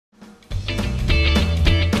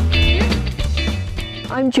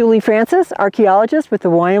I'm Julie Francis, archaeologist with the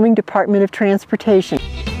Wyoming Department of Transportation.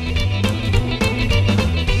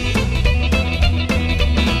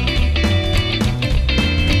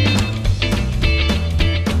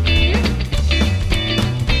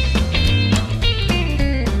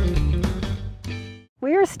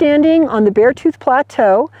 We are standing on the Beartooth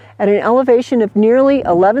Plateau at an elevation of nearly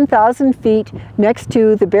 11,000 feet next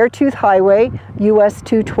to the Beartooth Highway, US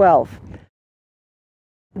 212.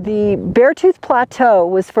 The Beartooth Plateau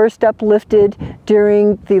was first uplifted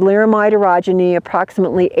during the Laramide Orogeny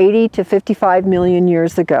approximately 80 to 55 million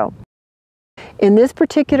years ago. In this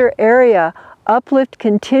particular area, uplift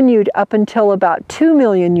continued up until about 2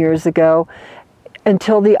 million years ago,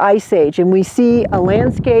 until the Ice Age, and we see a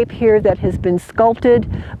landscape here that has been sculpted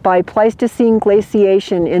by Pleistocene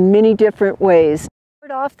glaciation in many different ways.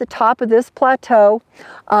 Off the top of this plateau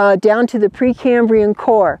down to the Precambrian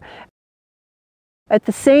core. At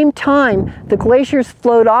the same time, the glaciers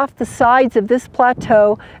flowed off the sides of this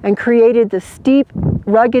plateau and created the steep,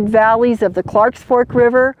 rugged valleys of the Clarks Fork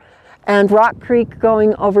River and Rock Creek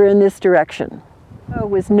going over in this direction. It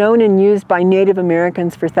was known and used by Native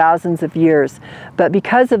Americans for thousands of years, but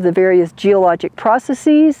because of the various geologic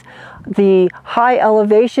processes, the high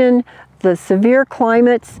elevation, the severe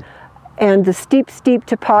climates, and the steep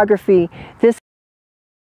topography, this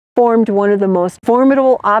formed one of the most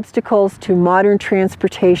formidable obstacles to modern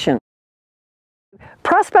transportation.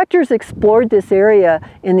 Prospectors explored this area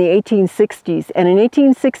in the 1860s, and in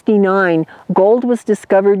 1869, gold was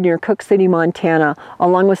discovered near Cooke City, Montana,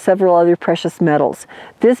 along with several other precious metals.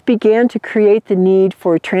 This began to create the need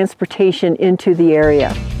for transportation into the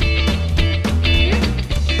area.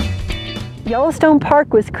 Yellowstone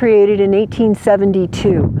Park was created in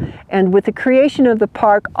 1872, and with the creation of the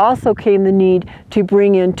park also came the need to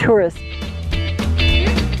bring in tourists.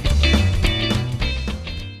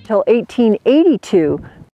 Until 1882,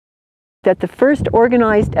 that the first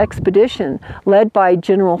organized expedition led by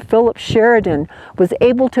General Philip Sheridan was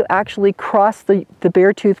able to actually cross the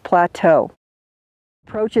Beartooth Plateau.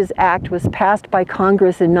 The Approaches Act was passed by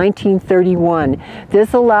Congress in 1931.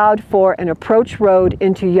 This allowed for an approach road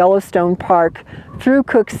into Yellowstone Park through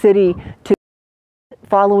Cooke City, to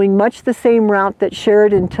following much the same route that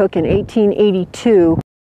Sheridan took in 1882.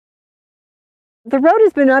 The road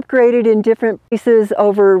has been upgraded in different places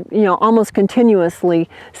over, almost continuously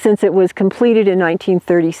since it was completed in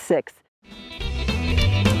 1936.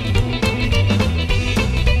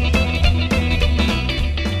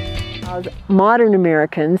 Modern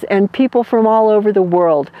Americans and people from all over the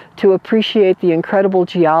world to appreciate the incredible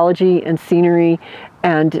geology and scenery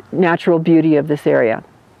and natural beauty of this area.